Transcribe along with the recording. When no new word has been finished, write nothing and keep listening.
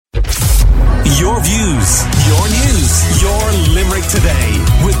Your views, your news, your Limerick Today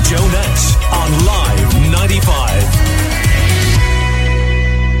with Joe Nash on Live 95.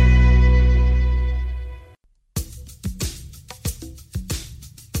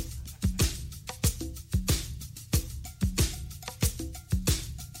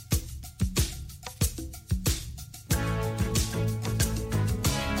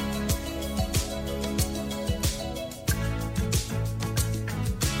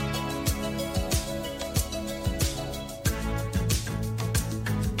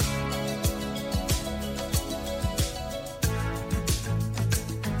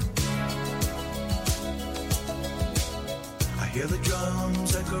 Hear the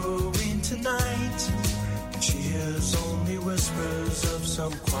drums echoing tonight, and she hears only whispers of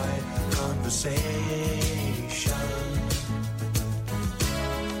some quiet conversation.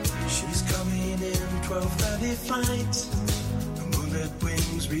 She's coming in 12:30 flight. The moonlit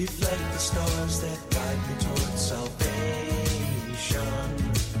wings reflect the stars that guide me towards salvation.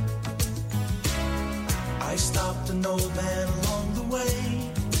 I stopped an old man along the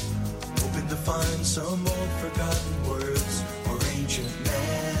way, hoping to find some old forgotten words or ancient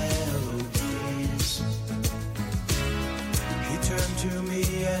melodies. He turned to me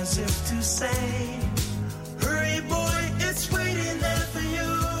as if to say, hurry boy, it's waiting there for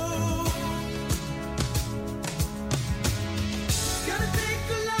you. It's gonna take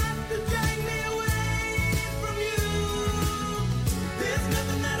a lot to drag me away from you. There's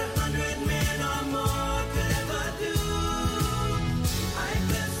nothing that 100 men or more could ever do. I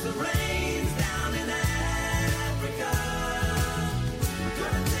bless the rains down in Africa.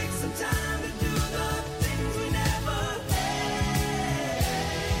 Gonna take some time to do the things we never had.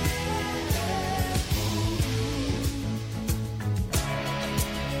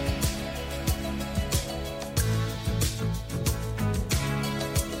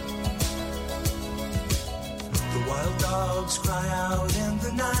 The wild dogs cry out in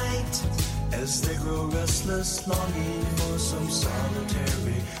the night as they grow restless, longing for some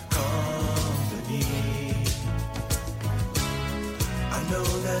solitary company. I know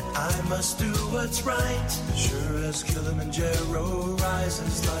that I must do what's right, sure as Kilimanjaro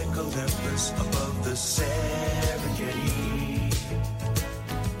rises like Olympus above the Serengeti.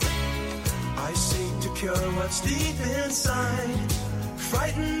 I seek to cure what's deep inside,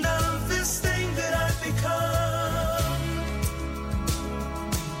 frightened of this thing that I've become.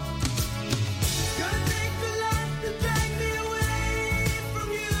 It's gonna take a lot to drag me away from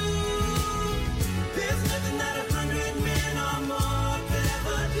you. There's nothing that 100 men or more could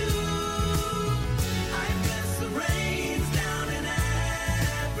ever do. I bless the rains down in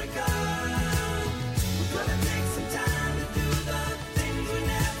Africa. We're gonna take some time to do the things we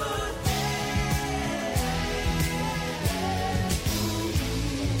never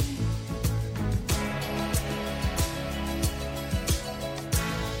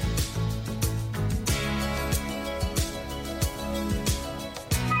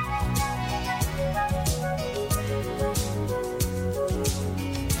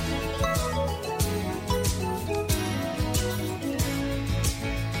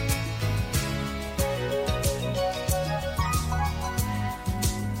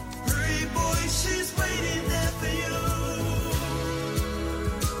hurry, boy, she's waiting there for you.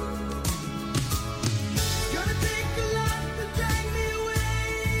 Gonna take a lot to drag me away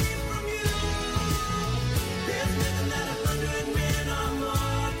from you. There's nothing that 100 men or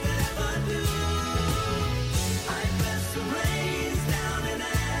more could ever do. I bless the rains down in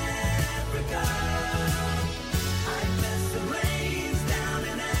Africa. I bless the rains down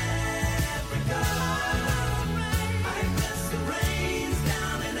in Africa. I bless the rains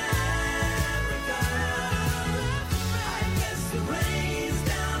down in Africa. I bless the rains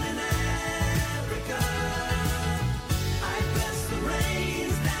down in Africa. I bless the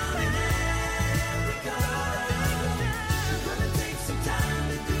rains down in Africa. We're gonna take some time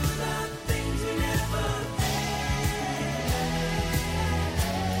to do the things we never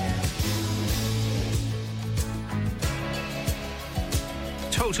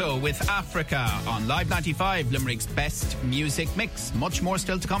Toto with Africa on Live 95, Limerick's best music mix. Much more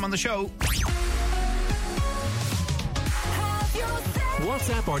still to come on the show.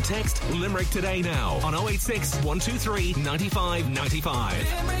 WhatsApp or text Limerick Today now on 086 123 95 95.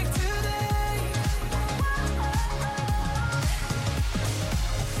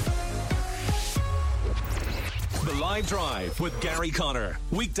 The Live Drive with Gary Connor.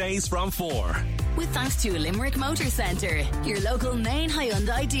 Weekdays from 4. With thanks to Limerick Motor Centre, your local main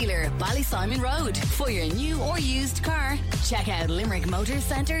Hyundai dealer, Ballysimon Road. For your new or used car, check out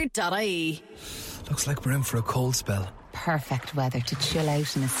limerickmotorcentre.ie. Looks like we're in for a cold spell. Perfect weather to chill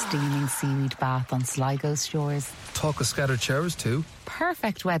out in a steaming seaweed bath on Sligo's shores. Talk of scattered showers too.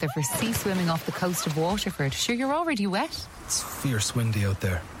 Perfect weather for sea swimming off the coast of Waterford. Sure, you're already wet. It's fierce windy out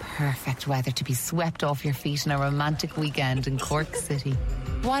there. Perfect weather to be swept off your feet on a romantic weekend in Cork City.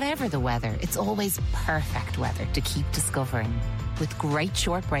 Whatever the weather, it's always perfect weather to keep discovering. With great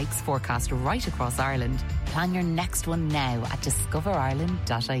short breaks forecast right across Ireland, plan your next one now at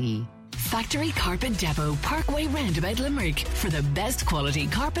discoverireland.ie. Factory Carpet Depot, Parkway Roundabout, Limerick. For the best quality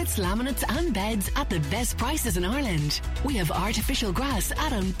carpets, laminates and beds at the best prices in Ireland. We have artificial grass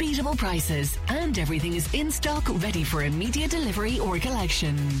at unbeatable prices. And everything is in stock, ready for immediate delivery or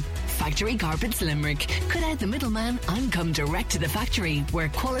collection. Factory Carpets Limerick. Cut out the middleman and come direct to the factory, where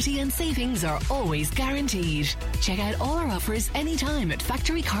quality and savings are always guaranteed. Check out all our offers anytime at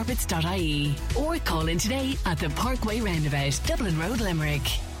factorycarpets.ie. Or call in today at the Parkway Roundabout, Dublin Road, Limerick.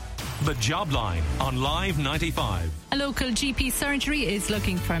 The Job Line on Live 95. A local GP surgery is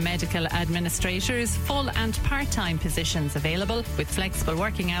looking for medical administrators, full and part-time positions available with flexible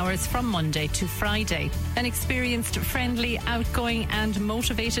working hours from Monday to Friday. An experienced, friendly, outgoing and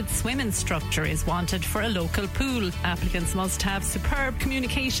motivated swim instructor is wanted for a local pool. Applicants must have superb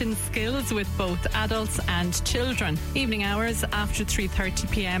communication skills with both adults and children. Evening hours after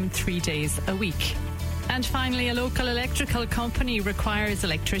 3:30pm, 3 days a week. And finally, a local electrical company requires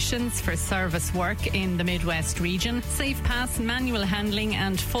electricians for service work in the Midwest region. Safe pass, manual handling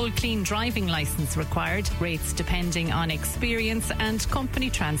and full clean driving licence required. Rates depending on experience and company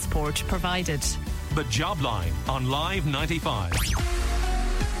transport provided. The Job Line on Live 95.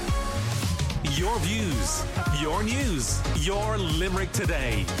 Your views, your news, your Limerick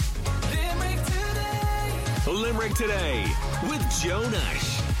Today. Limerick Today. Limerick Today with Joe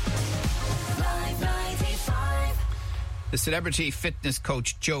Nash. The celebrity fitness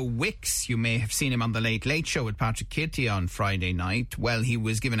coach Joe Wicks, you may have seen him on the Late Late Show with Patrick Kitty on Friday night. Well, he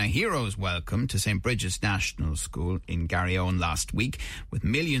was given a hero's welcome to St. Bridget's National School in Garryowen last week. With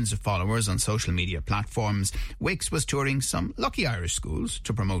millions of followers on social media platforms, Wicks was touring some lucky Irish schools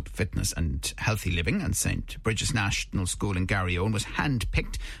to promote fitness and healthy living, and St. Bridget's National School in Garryowen was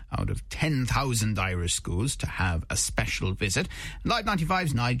handpicked out of 10,000 Irish schools to have a special visit. Live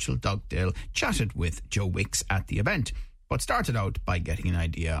 95's Nigel Dugdale chatted with Joe Wicks at the event, but started out by getting an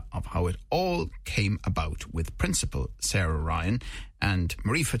idea of how it all came about with Principal Sarah Ryan and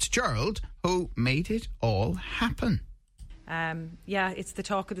Marie Fitzgerald, who made it all happen. It's the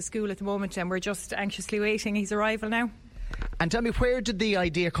talk of the school at the moment, and we're just anxiously waiting his arrival now. And tell me, where did the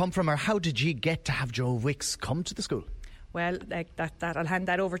idea come from, or how did you get to have Joe Wicks come to the school? Well, like that I'll hand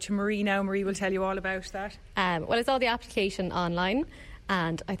that over to Marie now. Marie will tell you all about that. Well, I saw the application online,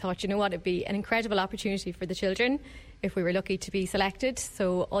 and I thought, you know what, it'd be an incredible opportunity for the children if we were lucky to be selected.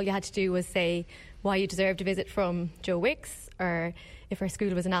 So all you had to do was say why you deserved a visit from Joe Wicks, or if our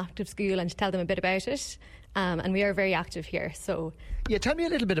school was an active school, and to tell them a bit about it. And we are very active here. So yeah, tell me a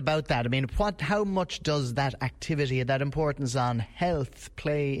little bit about that. I mean, how much does that activity and that importance on health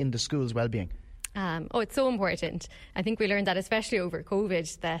play in the school's well-being? It's so important. I think we learned that especially over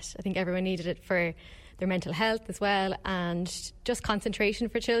COVID, that I think everyone needed it for their mental health as well, and just concentration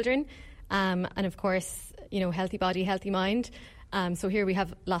for children. And of course, you know, healthy body, healthy mind. So here we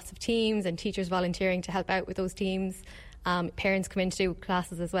have lots of teams and teachers volunteering to help out with those teams. Parents come in to do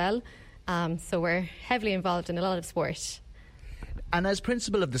classes as well. So we're heavily involved in a lot of sport. And as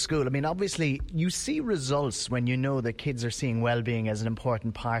principal of the school, I mean, obviously you see results when you know that kids are seeing well-being as an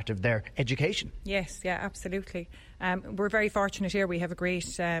important part of their education. Yes, yeah, absolutely. We're very fortunate here. We have a great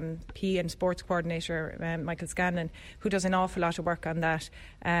PE and sports coordinator, Michael Scanlon, who does an awful lot of work on that.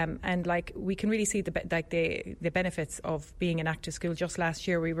 And like, we can really see the benefits of being an active school. Just last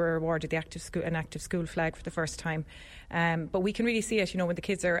year, we were awarded an active school flag for the first time. But we can really see it. You know, when the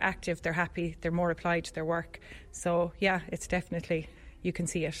kids are active, they're happy, they're more applied to their work. So yeah, it's definitely, you can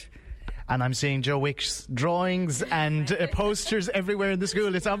see it. And I'm seeing Joe Wicks drawings and posters everywhere in the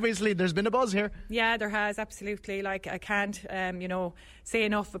school. It's obviously, there's been a buzz here. Yeah, there has, absolutely. Like, I can't, say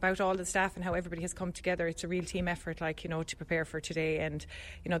enough about all the staff and how everybody has come together. It's a real team effort, to prepare for today. And,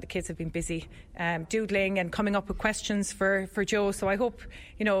 the kids have been busy doodling and coming up with questions for Joe. So I hope,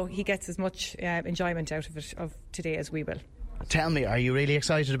 he gets as much enjoyment out of today as we will. Tell me, are you really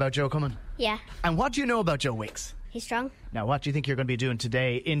excited about Joe coming? Yeah. And what do you know about Joe Wicks? He's strong. Now, what do you think you're going to be doing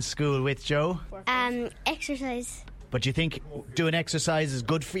today in school with Joe? Exercise. But you think doing exercise is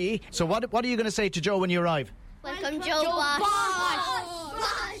good for you? So what are you going to say to Joe when you arrive? Welcome, Joe Bosch.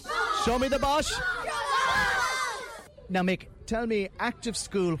 Show me the Bosch. Now, Mick, tell me, active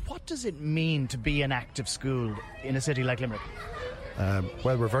school, what does it mean to be an active school in a city like Limerick?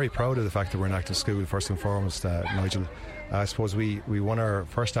 Well, we're very proud of the fact that we're an active school, first and foremost, Nigel. I suppose we won our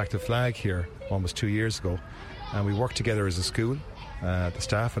first active flag here almost 2 years ago, and we worked together as a school. The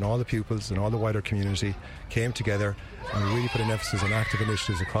staff and all the pupils and all the wider community came together, and we really put an emphasis on active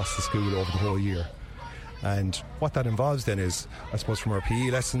initiatives across the school over the whole year. And what that involves then is, I suppose, from our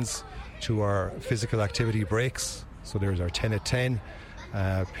PE lessons to our physical activity breaks. So there's our 10 at 10.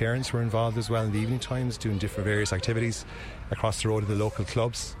 Parents were involved as well in the evening times, doing different various activities across the road at the local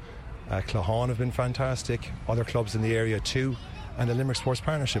clubs. Clahon have been fantastic, other clubs in the area too, and the Limerick Sports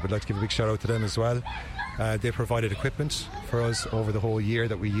Partnership. I'd like to give a big shout out to them as well. They provided equipment for us over the whole year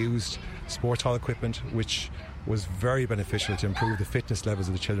that we used, sports hall equipment, which was very beneficial to improve the fitness levels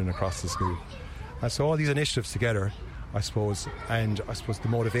of the children across the school. And so all these initiatives together, I suppose, and I suppose the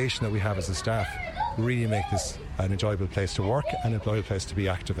motivation that we have as a staff really make this an enjoyable place to work and an enjoyable place to be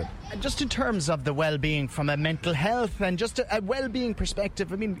active in. Just in terms of the well-being from a mental health and just a well-being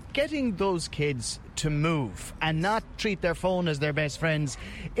perspective, I mean, getting those kids to move and not treat their phone as their best friends,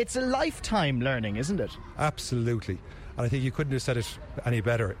 it's a lifetime learning, isn't it? Absolutely. And I think you couldn't have said it any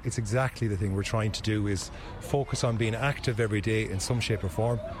better. It's exactly the thing we're trying to do, is focus on being active every day in some shape or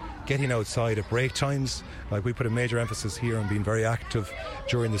form. Getting outside at break times, like we put a major emphasis here on being very active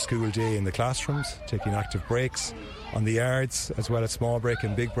during the school day in the classrooms, taking active breaks on the yards as well as small break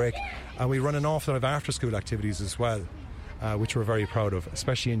and big break. And we run an awful lot of after school activities as well, which we're very proud of,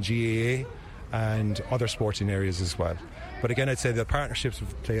 especially in GAA and other sporting areas as well. But again, I'd say the partnerships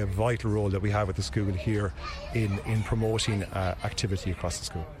play a vital role that we have at the school here in promoting activity across the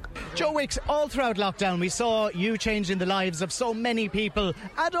school. Joe Wicks, all throughout lockdown we saw you changing the lives of so many people,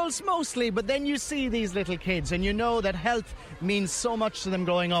 adults mostly, but then you see these little kids and you know that health means so much to them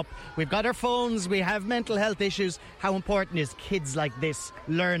growing up. We've got our phones, we have mental health issues. How important is kids like this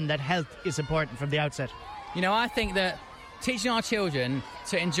learn that health is important from the outset? You know, I think that teaching our children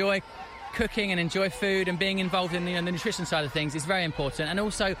to enjoy cooking and enjoy food and being involved in the nutrition side of things is very important, and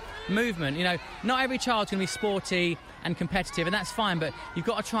also movement. You know, not every child's going to be sporty and competitive, and that's fine, but you've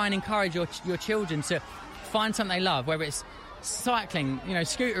got to try and encourage your children to find something they love, whether it's cycling, you know,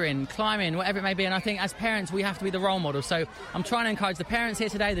 scootering, climbing, whatever it may be. And I think as parents we have to be the role model, so I'm trying to encourage the parents here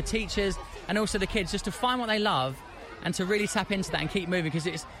today, the teachers and also the kids, just to find what they love and to really tap into that and keep moving, because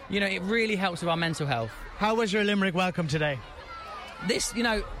it's, you know, it really helps with our mental health. How was your Limerick welcome today? This, you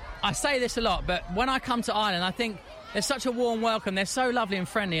know, I say this a lot, but when I come to Ireland, I think there's such a warm welcome. They're so lovely and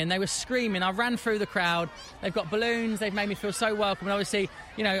friendly, and they were screaming. I ran through the crowd. They've got balloons. They've made me feel so welcome. And obviously,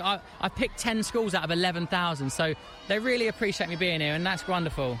 you know, I picked 10 schools out of 11,000, so they really appreciate me being here, and that's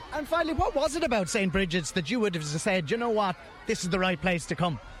wonderful. And finally, what was it about St. Bridget's that you would have said, you know what, this is the right place to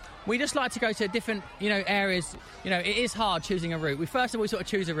come? We just like to go to different, you know, areas. You know, it is hard choosing a route. We first of all sort of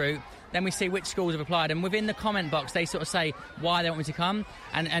choose a route, then we see which schools have applied, and within the comment box they sort of say why they want me to come,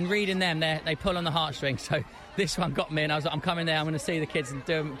 and reading them, they pull on the heartstrings. So this one got me, and I was like, I'm coming there, I'm going to see the kids and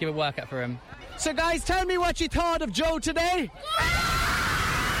give a workout for them. So guys, tell me what you thought of Joe today.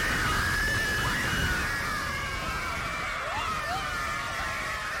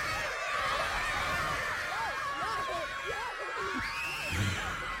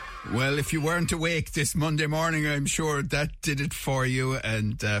 Well, if you weren't awake this Monday morning, I'm sure that did it for you.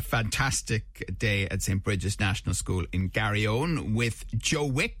 And fantastic day at St. Bridget's National School in Garryowen with Joe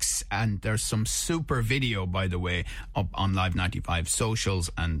Wicks. And there's some super video, by the way, up on Live 95 socials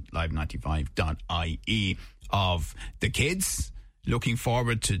and live95.ie of the kids. Looking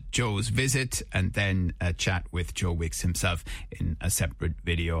forward to Joe's visit and then a chat with Joe Wicks himself in a separate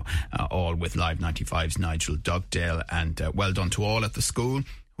video, all with Live 95's Nigel Dugdale. And well done to all at the school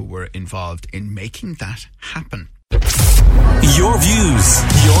who were involved in making that happen. Your views,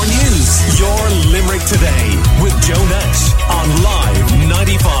 your news, your Limerick Today with Joe Nash on Live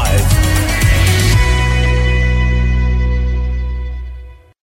 95.